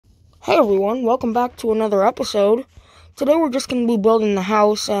Hey everyone, welcome back to another episode. Today we're just going to be building the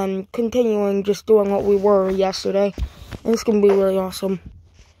house and continuing just doing what we were yesterday. And it's going to be really awesome.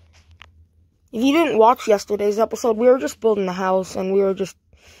 If you didn't watch yesterday's episode, we were just building the house and we were just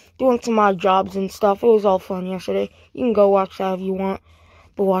doing some odd jobs and stuff. It was all fun yesterday. You can go watch that if you want,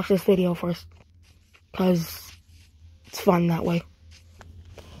 but watch this video first, because it's fun that way.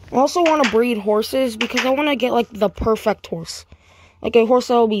 I also want to breed horses because I want to get like the perfect horse. Like a horse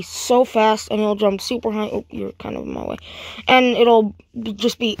that will be so fast and it'll jump super high. Oh, you're kind of in my way. And it'll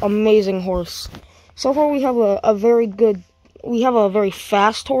just be amazing horse. So far we have a very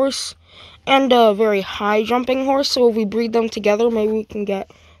fast horse and a very high jumping horse. So if we breed them together, maybe we can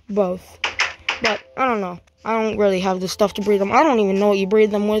get both. But I don't know. I don't really have the stuff to breed them. I don't even know what you breed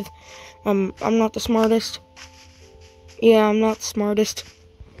them with. I'm not the smartest. Yeah, I'm not the smartest.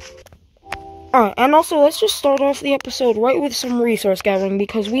 Alright, and also let's just start off the episode right with some resource gathering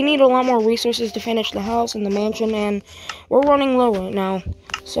because we need a lot more resources to finish the house and the mansion, and we're running low right now.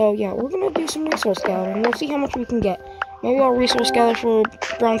 So yeah, we're gonna do some resource gathering. We'll see how much we can get. Maybe I'll resource gather for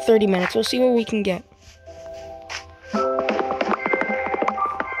around 30 minutes. We'll see what we can get.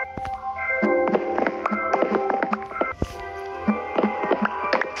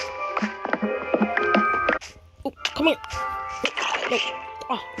 Oh, come here. No.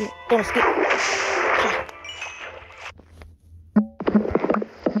 Oh, no, don't escape.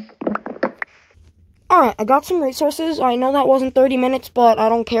 Alright, I got some resources. I know that wasn't 30 minutes, but I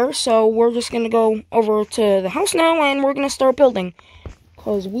don't care. So we're just going to go over to the house now, and we're going to start building.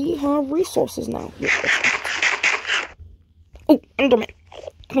 Because we have resources now. Oh, Enderman.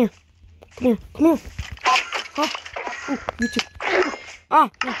 Come here. Come here. Come here. Huh? Oh, you too. Ah,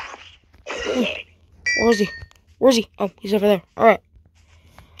 no. Where is he? Where is he? Oh, he's over there. Alright.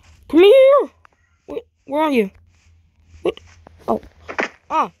 Come here! Wait, where are you? What? Oh.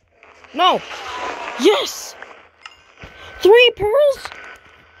 Ah. No! Yes! 3 pearls?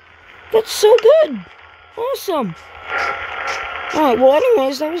 That's so good! Awesome! Alright, well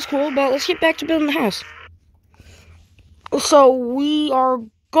anyways, that was cool, but let's get back to building the house. So, we are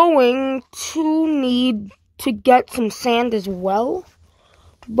going to need to get some sand as well,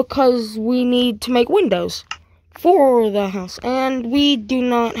 because we need to make windows for the house, and we do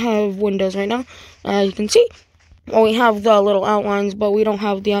not have windows right now, as you can see. Well, we have the little outlines, but we don't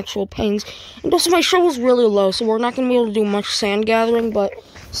have the actual panes. And also, my shovel's really low, so we're not going to be able to do much sand gathering, but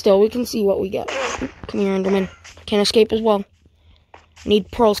still, we can see what we get. Come here, Enderman. Can't escape as well.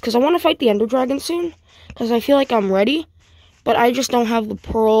 Need pearls, because I want to fight the Ender Dragon soon, because I feel like I'm ready, but I just don't have the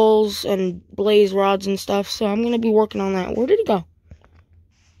pearls and blaze rods and stuff, so I'm going to be working on that. Where did he go?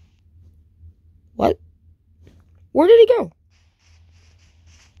 What? Where did he go?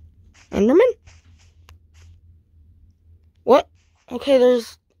 Enderman? What? Okay,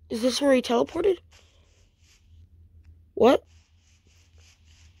 is this where he teleported? What?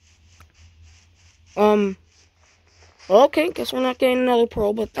 Okay, guess we're not getting another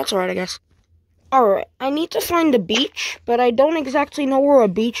pearl, but that's alright, I guess. Alright, I need to find a beach, but I don't exactly know where a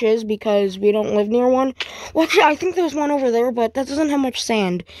beach is because we don't live near one. Well, actually, I think there's one over there, but that doesn't have much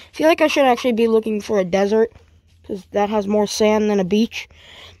sand. I feel like I should actually be looking for a desert, because that has more sand than a beach.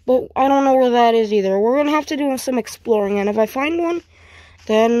 But I don't know where that is either. We're going to have to do some exploring, and if I find one,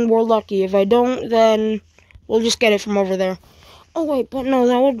 then we're lucky. If I don't, then we'll just get it from over there. Oh, wait, but no,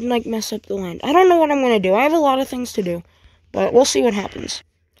 that would, like, mess up the land. I don't know what I'm going to do. I have a lot of things to do, but we'll see what happens.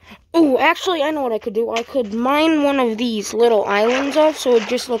 Oh, actually, I know what I could do. I could mine one of these little islands off, so it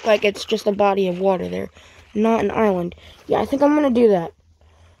just look like it's just a body of water there, not an island. Yeah, I think I'm going to do that.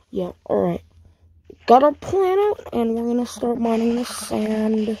 Yeah, alright. Got our plan out, and we're gonna start mining the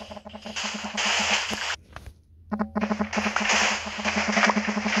sand.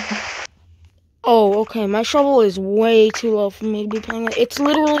 Oh, okay, my shovel is way too low for me to be playing it. It's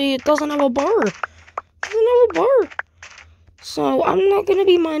literally, it doesn't have a bar. It doesn't have a bar. So, I'm not gonna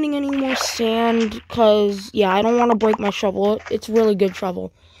be mining any more sand, because, yeah, I don't want to break my shovel. It's a really good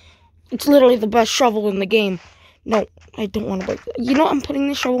shovel. It's literally the best shovel in the game. No, I don't want to break it. You know, I'm putting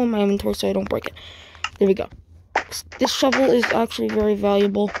this shovel in my inventory so I don't break it. There we go. This shovel is actually very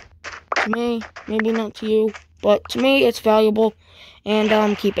valuable to me. Maybe not to you, but to me it's valuable, and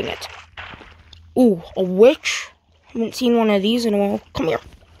I'm keeping it. Ooh, a witch? Haven't seen one of these in a while. Come here.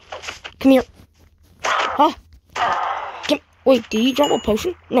 Come here. Huh? Wait, did he drop a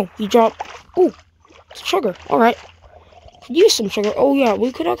potion? No, he dropped... Ooh, it's sugar. Alright. Could use some sugar. Oh yeah,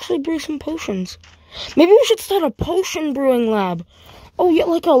 we could actually brew some potions. Maybe we should start a potion brewing lab. Oh, yeah,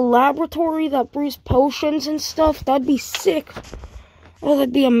 like a laboratory that brews potions and stuff. That'd be sick. Oh,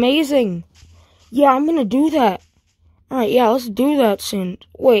 that'd be amazing. Yeah, I'm gonna do that. Alright, yeah, let's do that soon.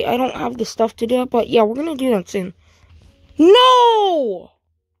 Wait, I don't have the stuff to do it, but yeah, we're gonna do that soon. No!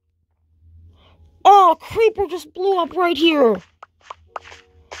 Oh, creeper just blew up right here.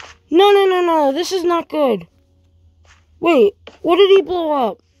 No, this is not good. Wait, what did he blow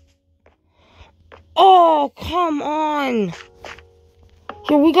up? Oh, come on.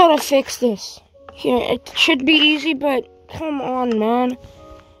 Here, we gotta fix this. Here, it should be easy, but come on, man.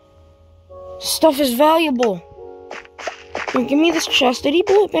 Stuff is valuable. Here, give me this chest. Did he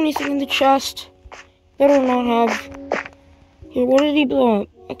blow up anything in the chest? Better not have. Here, what did he blow up?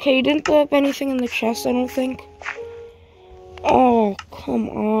 Okay, he didn't blow up anything in the chest, I don't think. Oh, come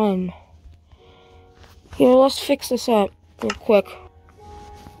on. Here, let's fix this up real quick.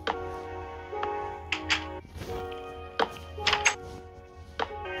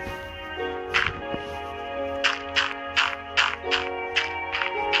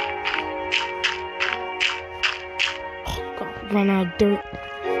 Oh, God, run out of dirt.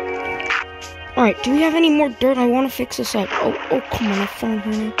 Alright, do we have any more dirt? I want to fix this up. Oh, come on, I found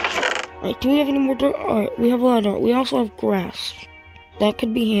her now. Alright, do we have any more dirt? Alright, we have a lot of dirt. We also have grass. That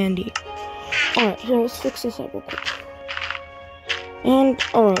could be handy. Alright, here, let's fix this up real quick. And,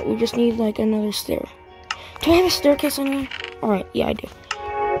 alright, we just need, like, another stair. Do I have a staircase on here? Alright, yeah, I do.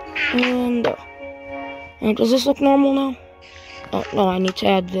 And, and does this look normal now? Oh, no, I need to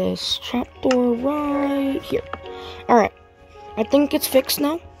add this trapdoor right here. Alright, I think it's fixed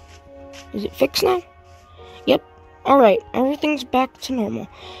now. Is it fixed now? Yep. Alright, everything's back to normal.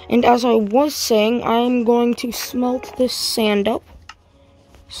 And as I was saying, I'm going to smelt this sand up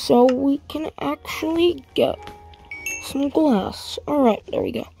so we can actually get some glass. Alright, there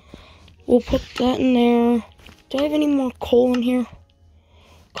we go. We'll put that in there. Do I have any more coal in here?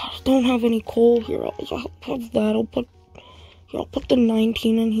 God, I don't have any coal here. I'll have that. I'll put the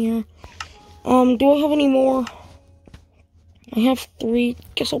 19 in here. Do I have any more? I have 3.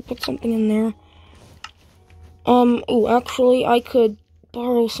 Guess I'll put something in there. Oh, actually, I could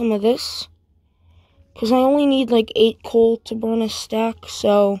borrow some of this. Because I only need, like, 8 coal to burn a stack,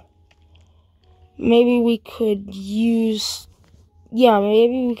 so maybe we could use... Yeah,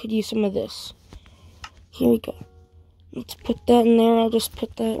 maybe we could use some of this. Here we go. Let's put that in there. I'll just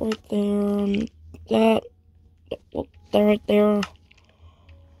put that right there, and that right there.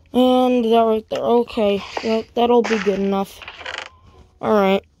 And that right there. Okay, that'll be good enough.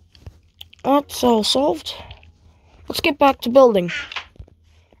 Alright. That's all solved. Let's get back to building.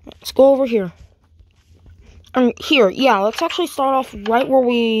 Let's go over here. Here, yeah, let's actually start off right where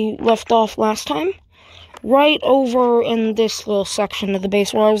we left off last time. Right over in this little section of the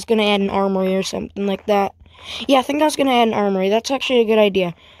base where I was going to add an armory or something like that. Yeah, I think I was going to add an armory. That's actually a good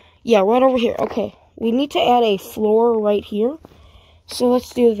idea. Yeah, right over here. Okay, we need to add a floor right here. So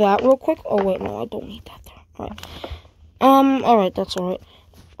let's do that real quick. Oh, wait, no, I don't need that there. Alright. Alright, that's alright.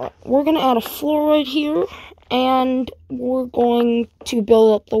 Alright, we're going to add a floor right here. And we're going to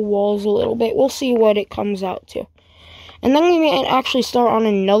build up the walls a little bit. We'll see what it comes out to. And then we may actually start on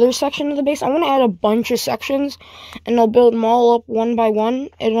another section of the base. I want to add a bunch of sections. And I'll build them all up one by one.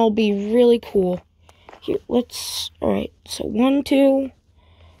 And it'll be really cool. Here, alright, so 1, 2,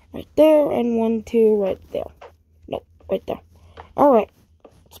 right there. And 1, 2, right there. Nope, right there. Alright,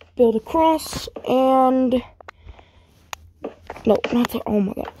 let's build across. And, no, not there. Oh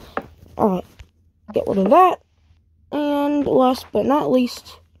my god. Alright. Get rid of that. And last but not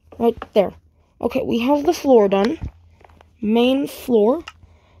least, right there. Okay, we have the floor done. Main floor.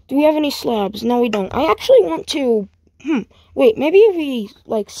 Do we have any slabs? No, we don't. I actually want to... Wait, maybe if we,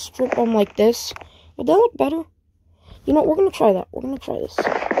 like, strip them like this. Would that look better? You know, we're going to try that. We're going to try this.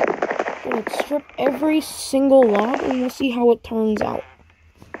 Let's strip every single log, and we'll see how it turns out.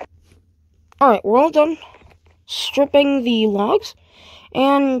 Alright, we're all done stripping the logs.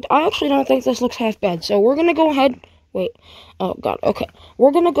 And I actually don't think this looks half bad. So we're going to go ahead. Wait. Oh, God. Okay.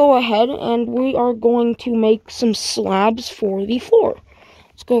 We're going to go ahead and we are going to make some slabs for the floor.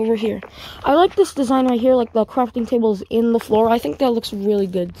 Let's go over here. I like this design right here. Like the crafting table is in the floor. I think that looks really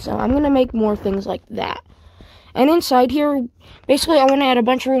good. So I'm going to make more things like that. And inside here, basically I want to add a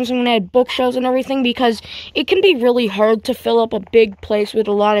bunch of rooms. I'm going to add bookshelves and everything because it can be really hard to fill up a big place with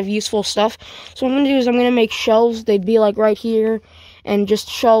a lot of useful stuff. So what I'm going to do is I'm going to make shelves. They'd be like right here. And just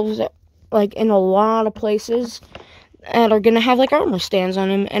shelves, like, in a lot of places that are going to have, like, armor stands on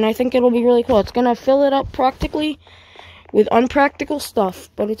them. And I think it'll be really cool. It's going to fill it up practically with unpractical stuff.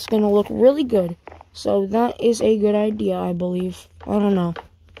 But it's going to look really good. So that is a good idea, I believe. I don't know.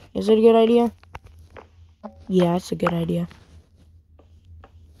 Is it a good idea? Yeah, it's a good idea.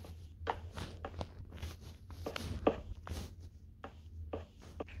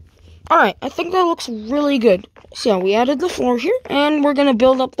 Alright, I think that looks really good. So, we added the floor here, and we're gonna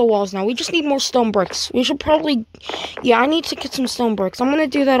build up the walls now. We just need more stone bricks. We should probably... Yeah, I need to get some stone bricks. I'm gonna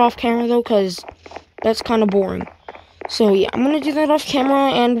do that off camera, though, because that's kind of boring. So, yeah, I'm gonna do that off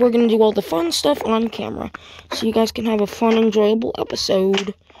camera, and we're gonna do all the fun stuff on camera. So you guys can have a fun, enjoyable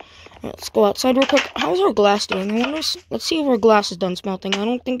episode. Let's go outside real quick. How's our glass doing? Let's see if our glass is done smelting. I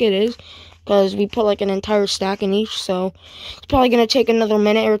don't think it is, because we put like an entire stack in each, so it's probably going to take another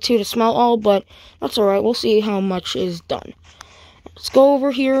minute or two to smelt all, but that's alright. We'll see how much is done. Let's go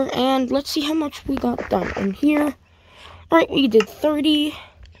over here, and let's see how much we got done in here. Alright, we did 30,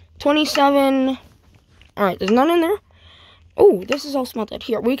 27. Alright, there's none in there. Oh, this is all smelted.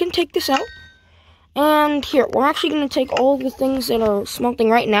 Here, we can take this out. And here, we're actually going to take all the things that are smelting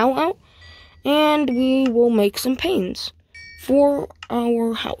right now out, and we will make some panes for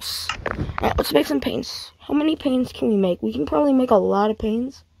our house. Alright, let's make some panes. How many panes can we make? We can probably make a lot of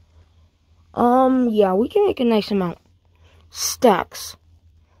panes. Yeah, we can make a nice amount. Stacks.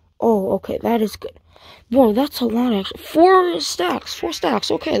 Oh, okay, that is good. Whoa, that's a lot, actually. 4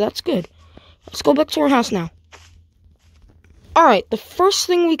 stacks. Okay, that's good. Let's go back to our house now. Alright, the first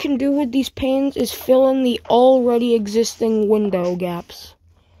thing we can do with these panes is fill in the already existing window gaps.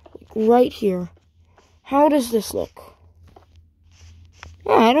 Like right here. How does this look?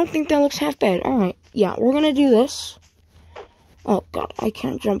 Oh, I don't think that looks half bad. Alright, yeah, we're gonna do this. Oh god, I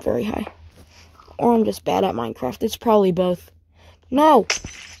can't jump very high. Or I'm just bad at Minecraft. It's probably both. No!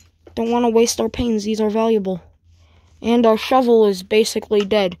 Don't want to waste our panes. These are valuable. And our shovel is basically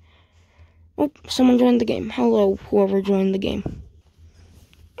dead. Oh, someone joined the game. Hello, whoever joined the game.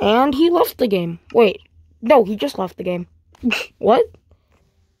 And he left the game. Wait. No, he just left the game. What?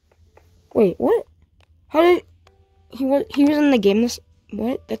 Wait, what? How did... He was in the game this...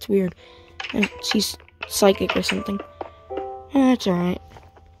 What? That's weird. He's psychic or something. Oh, that's alright.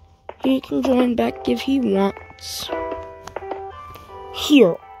 He can join back if he wants.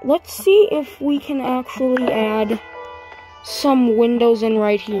 Here. Let's see if we can actually add some windows in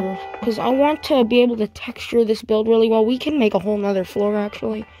right here, because I want to be able to texture this build really well. We can make a whole nother floor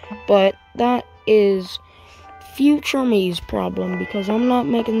actually, but that is future me's problem, because I'm not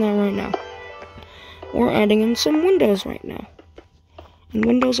making that right now. We're adding in some windows right now, and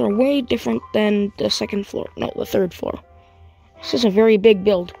windows are way different than the second floor, no, the third floor. This is a very big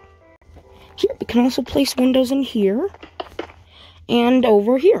build. Here, we can also place windows in here and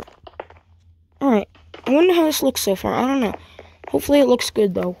over here. Alright, I wonder how this looks so far. I don't know. Hopefully it looks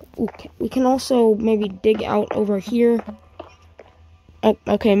good, though. Okay, we can also maybe dig out over here. Oh,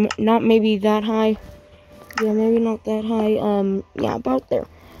 okay, not maybe that high. Yeah, maybe not that high. Yeah, about there.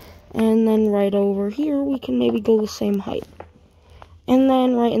 And then right over here, we can maybe go the same height. And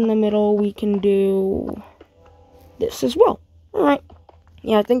then right in the middle, we can do this as well. Alright.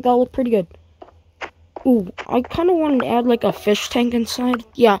 Yeah, I think that'll look pretty good. Ooh, I kind of wanted to add like a fish tank inside.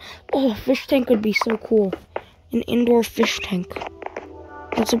 Yeah. Oh, a fish tank would be so cool. An indoor fish tank.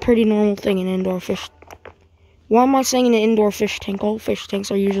 That's a pretty normal thing, an indoor fish. Why am I saying an indoor fish tank? All fish tanks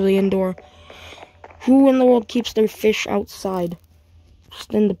are usually indoor. Who in the world keeps their fish outside?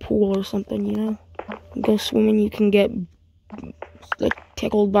 Just in the pool or something, you know? You go swimming, you can get like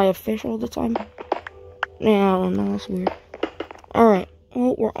tickled by a fish all the time. Yeah, I don't know, that's weird. Alright.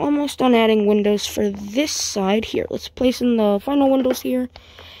 Well, we're almost done adding windows for this side. Here, let's place in the final windows here.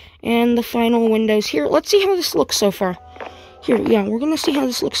 And the final windows here. Let's see how this looks so far. Here, yeah, we're going to see how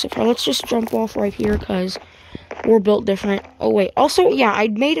this looks so far. Let's just jump off right here, because we're built different. Oh, wait. Also, yeah, I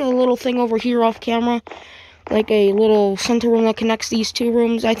made a little thing over here off camera. Like a little center room that connects these two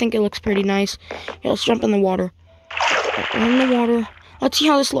rooms. I think it looks pretty nice. Yeah, let's jump in the water. In the water. Let's see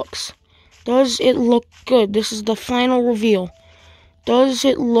how this looks. Does it look good? This is the final reveal. Does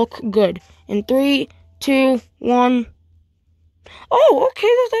it look good? In 3, 2, 1. Oh, okay,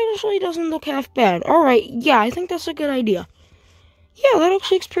 that actually doesn't look half bad. Alright, yeah, I think that's a good idea. Yeah, that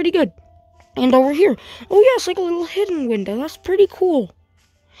actually looks pretty good. And over here. Oh, yeah, it's like a little hidden window. That's pretty cool.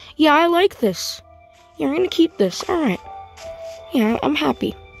 Yeah, I like this. Yeah, we're gonna keep this. Alright. Yeah, I'm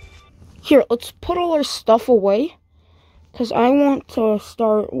happy. Here, let's put all our stuff away, because I want to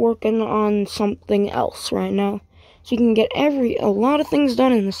start working on something else right now. So you can get a lot of things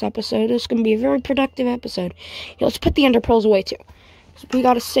done in this episode. It's going to be a very productive episode. Yeah, let's put the ender pearls away, too. So we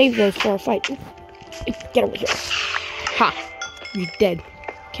got to save those for our fight. Get over here. Ha! You're dead.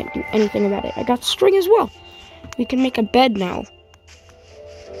 Can't do anything about it. I got string as well. We can make a bed now.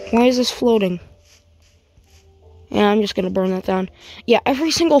 Why is this floating? Yeah, I'm just going to burn that down. Yeah,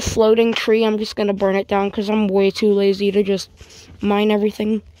 every single floating tree, I'm just going to burn it down, because I'm way too lazy to just mine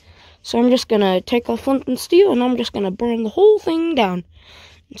everything. So I'm just going to take a flint and steel, and I'm just going to burn the whole thing down.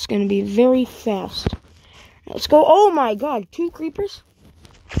 It's going to be very fast. Let's go. Oh my god, 2 creepers?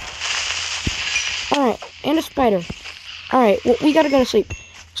 Alright, and a spider. Alright, well, we gotta go to sleep.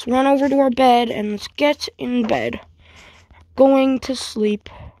 Let's run over to our bed and let's get in bed. Going to sleep.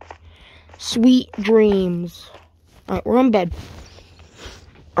 Sweet dreams. Alright, we're in bed.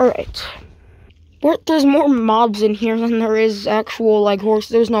 Alright. There's more mobs in here than there is actual, like, horse.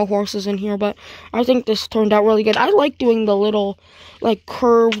 There's no horses in here, but I think this turned out really good. I like doing the little, like,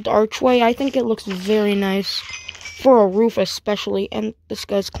 curved archway. I think it looks very nice. For a roof especially. And this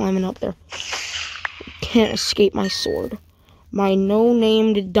guy's climbing up there. Can't escape my sword. My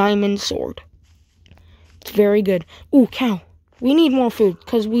no-named diamond sword. It's very good. Ooh, cow. We need more food,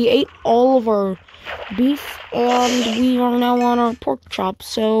 because we ate all of our beef, and we are now on our pork chops,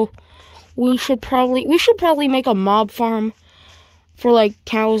 so we should probably make a mob farm for, like,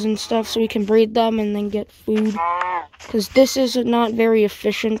 cows and stuff, so we can breed them and then get food, because this is not very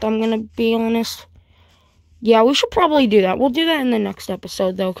efficient, I'm gonna be honest. Yeah, we should probably do that. We'll do that in the next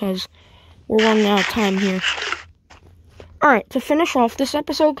episode, though, because we're running out of time here. Alright, to finish off this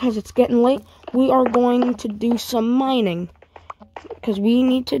episode, because it's getting late, we are going to do some mining. Because we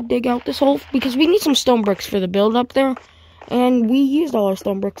need to dig out this hole, because we need some stone bricks for the build up there. And we used all our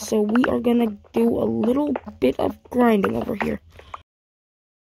stone bricks, so we are going to do a little bit of grinding over here.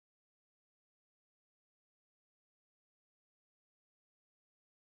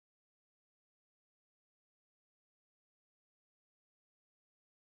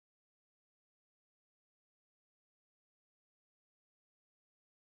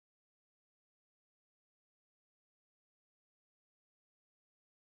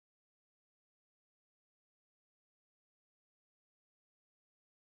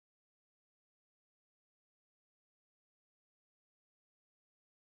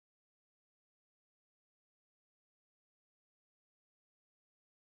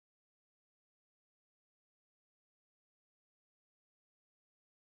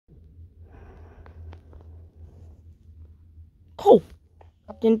 Cool.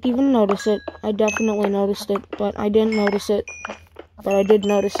 Didn't even notice it. I definitely noticed it, but I didn't notice it. But I did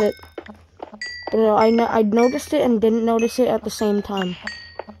notice it. But I noticed it and didn't notice it at the same time.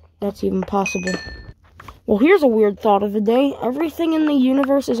 That's even possible. Well, here's a weird thought of the day. Everything in the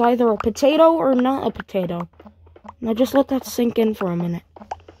universe is either a potato or not a potato. Now just let that sink in for a minute.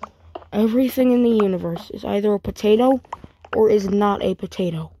 Everything in the universe is either a potato or is not a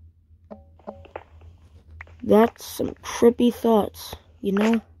potato. That's some trippy thoughts, you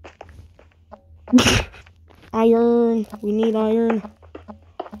know? Iron. We need iron.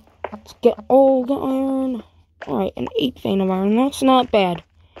 Let's get all the iron. Alright, an 8 vein of iron. That's not bad.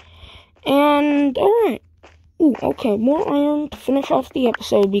 And, alright. Ooh, okay, more iron to finish off the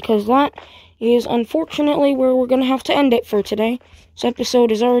episode, because that is unfortunately where we're going to have to end it for today. This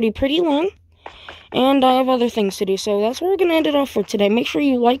episode is already pretty long, and I have other things to do, so that's where we're going to end it off for today. Make sure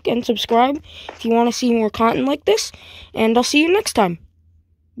you like and subscribe if you want to see more content like this, and I'll see you next time.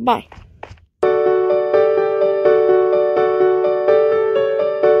 Bye.